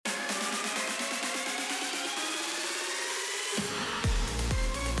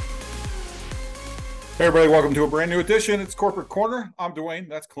Hey everybody, welcome to a brand new edition. It's Corporate Corner. I'm Dwayne.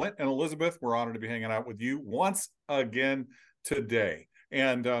 That's Clint and Elizabeth. We're honored to be hanging out with you once again today.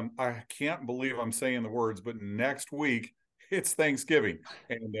 And I can't believe I'm saying the words, but next week it's Thanksgiving,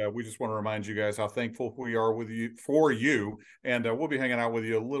 and we just want to remind you guys how thankful we are with you for you. And we'll be hanging out with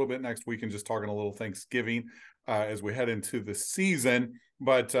you a little bit next week and just talking a little Thanksgiving as we head into the season.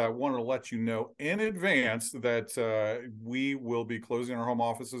 But wanted to let you know in advance that we will be closing our home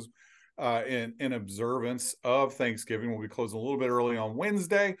offices in observance of Thanksgiving. We'll be closing a little bit early on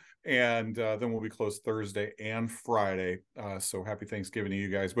Wednesday, and then we'll be closed Thursday and Friday. So happy Thanksgiving to you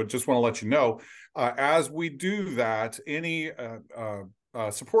guys. But just want to let you know, as we do that, any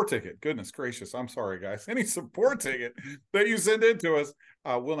support ticket, goodness gracious, I'm sorry, guys, any support ticket that you send in to us,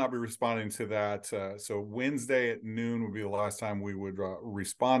 we'll not be responding to that. So Wednesday at noon would be the last time we would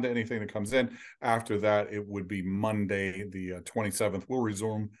respond to anything that comes in. After that, it would be Monday, the 27th. We'll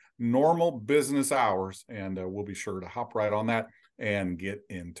resume normal business hours, and we'll be sure to hop right on that and get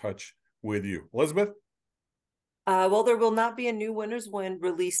in touch with you. Elizabeth? Well, there will not be a new Winners Win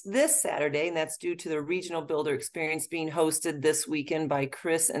released this Saturday, and that's due to the Regional Builder Experience being hosted this weekend by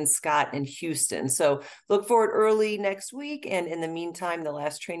Chris and Scott in Houston. So look for it early next week. And in the meantime, the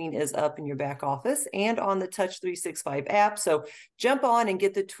last training is up in your back office and on the Touch 365 app. So jump on and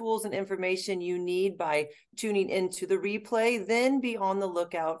get the tools and information you need by tuning into the replay. Then be on the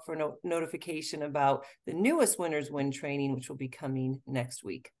lookout for notification about the newest Winners Win training, which will be coming next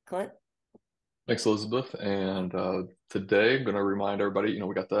week. Clint? Thanks, Elizabeth. And today, I'm going to remind everybody,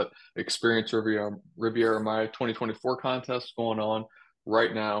 we got that Experience Riviera Maya 2024 contest going on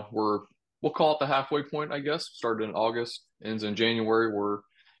right now. We'll call it the halfway point, I guess. Started in August, ends in January. We're,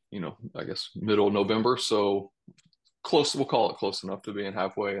 I guess middle of November. So close, we'll call it close enough to being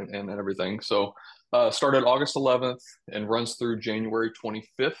halfway and everything. So started August 11th and runs through January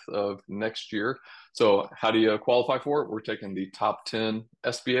 25th of next year. So how do you qualify for it? We're taking the top 10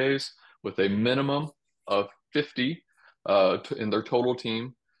 SBAs with a minimum of 50 in their total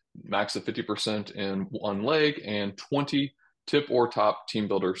team, max of 50% in one leg, and 20 tip or top team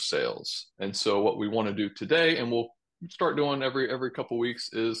builder sales. And so what we want to do today, and we'll start doing every couple weeks,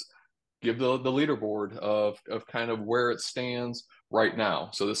 is give the leaderboard of kind of where it stands right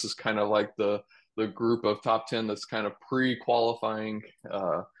now. So this is kind of like the group of top 10 that's kind of pre-qualifying,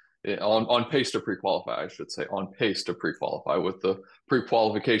 on pace to pre-qualify, I should say, on pace to pre-qualify, with the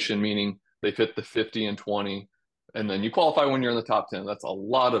pre-qualification meaning they fit the 50 and 20, and then you qualify when you're in the top 10. That's a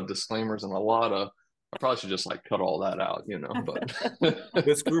lot of disclaimers and I probably should just cut all that out, but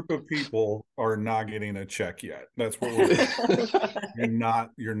this group of people are not getting a check yet. That's what we're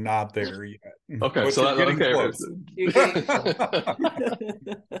you're not there yet. Okay, but so you're getting close.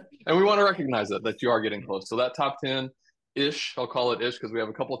 And we want to recognize that you are getting close. So that top 10-ish, I'll call it ish, because we have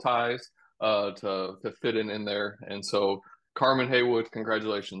a couple of ties to fit in there. And so Carmen Haywood,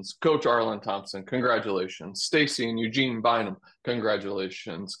 congratulations. Coach Arlen Thompson, congratulations. Stacy and Eugene Bynum,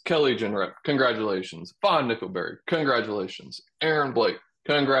 congratulations. Kelly Jenrette, congratulations. Vaughn Nickelberry, congratulations. Aaron Blake,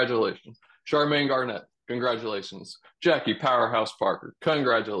 congratulations. Charmaine Garnett, congratulations. Jackie Powerhouse Parker,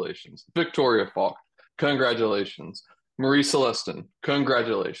 congratulations. Victoria Falk, congratulations. Marie Celestin,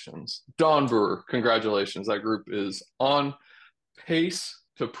 congratulations. Dawn Brewer, congratulations. That group is on pace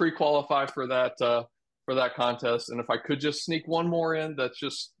to pre-qualify for that contest. And if I could just sneak one more in, that's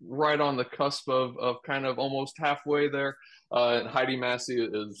just right on the cusp of kind of almost halfway there. Heidi Massey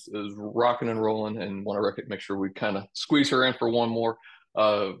is rocking and rolling, and want to make sure we kind of squeeze her in for one more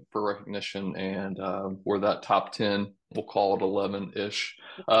for recognition. And where that top 10, we'll call it 11-ish,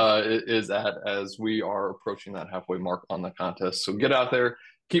 is at, as we are approaching that halfway mark on the contest. So get out there,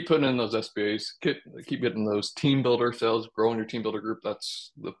 keep putting in those SBAs, keep getting those team builder sales, growing your team builder group.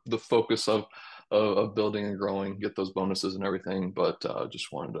 That's the focus of building and growing, get those bonuses and everything. But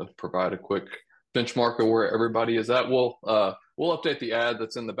just wanted to provide a quick benchmark of where everybody is at. We'll update the ad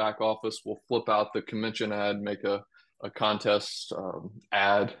that's in the back office. We'll flip out the convention ad, make a contest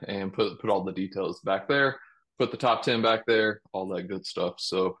ad, and put all the details back there, put the top 10 back there, all that good stuff.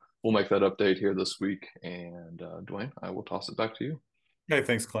 So we'll make that update here this week. And Dwayne, I will toss it back to you. Hey,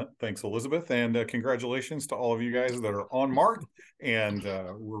 thanks, Clint. Thanks, Elizabeth. And congratulations to all of you guys that are on mark. And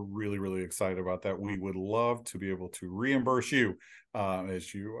we're really, really excited about that. We would love to be able to reimburse you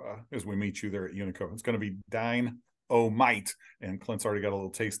as we meet you there at Unico. It's going to be Dynamite. And Clint's already got a little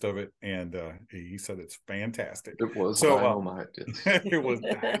taste of it. And he said it's fantastic. It was Dynamite. It was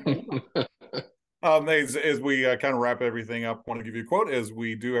Dynamite. As we kind of wrap everything up, I want to give you a quote, as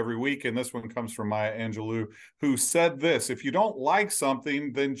we do every week, and this one comes from Maya Angelou, who said this: if you don't like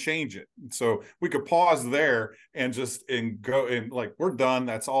something, then change it. So we could pause there and go, and we're done.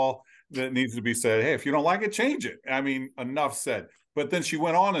 That's all that needs to be said. Hey, if you don't like it, change it. I mean, enough said. But then she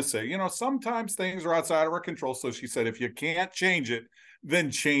went on to say, sometimes things are outside of our control. So she said, if you can't change it,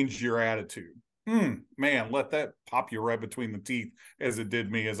 then change your attitude. Man, let that pop you right between the teeth as it did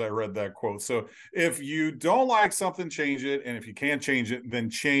me as I read that quote. So if you don't like something, change it. And if you can't change it, then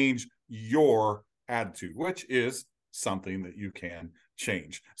change your attitude, which is something that you can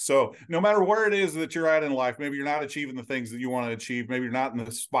change. So no matter where it is that you're at in life, maybe you're not achieving the things that you want to achieve, maybe you're not in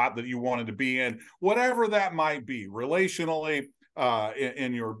the spot that you wanted to be in, whatever that might be, relationally,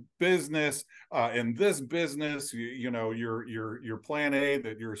 in your business, in this business, your plan A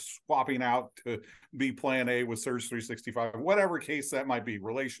that you're swapping out to be plan A with Surge 365, whatever case that might be,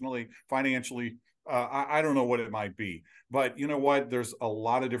 relationally, financially, I don't know what it might be, but you know what? There's a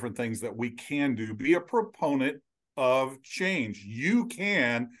lot of different things that we can do. Be a proponent of change. You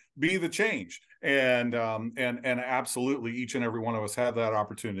can be the change. And absolutely each and every one of us have that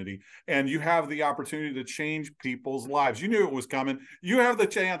opportunity. And you have the opportunity to change people's lives. You knew it was coming. You have the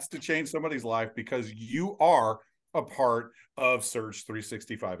chance to change somebody's life because you are a part of Surge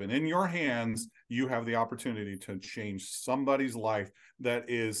 365. And in your hands, you have the opportunity to change somebody's life that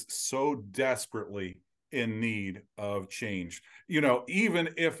is so desperately in need of change, even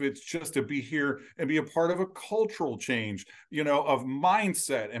if it's just to be here and be a part of a cultural change, of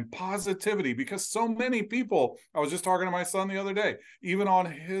mindset and positivity, because so many people, I was just talking to my son the other day, even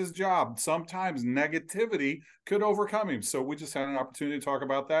on his job, sometimes negativity could overcome him. So we just had an opportunity to talk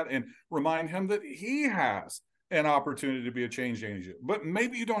about that and remind him that he has an opportunity to be a change agent. But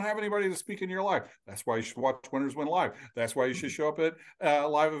maybe you don't have anybody to speak in your life. That's why you should watch Winners Win Live. That's why you should show up at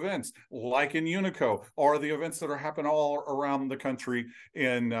live events like in Unico, or the events that are happening all around the country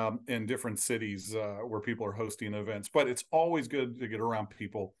in different cities where people are hosting events. But it's always good to get around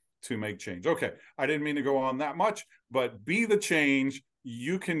people to make change. Okay, I didn't mean to go on that much, but be the change.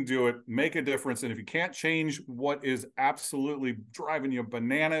 You can do it, make a difference. And if you can't change what is absolutely driving you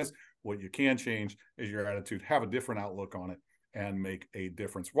bananas, what you can change is your attitude. Have a different outlook on it and make a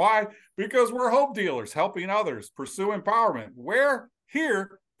difference. Why? Because we're hope dealers, helping others pursue empowerment. Where?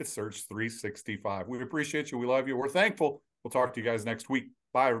 Here at Surge 365. We appreciate you. We love you. We're thankful. We'll talk to you guys next week.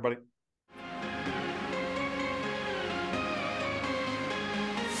 Bye, everybody.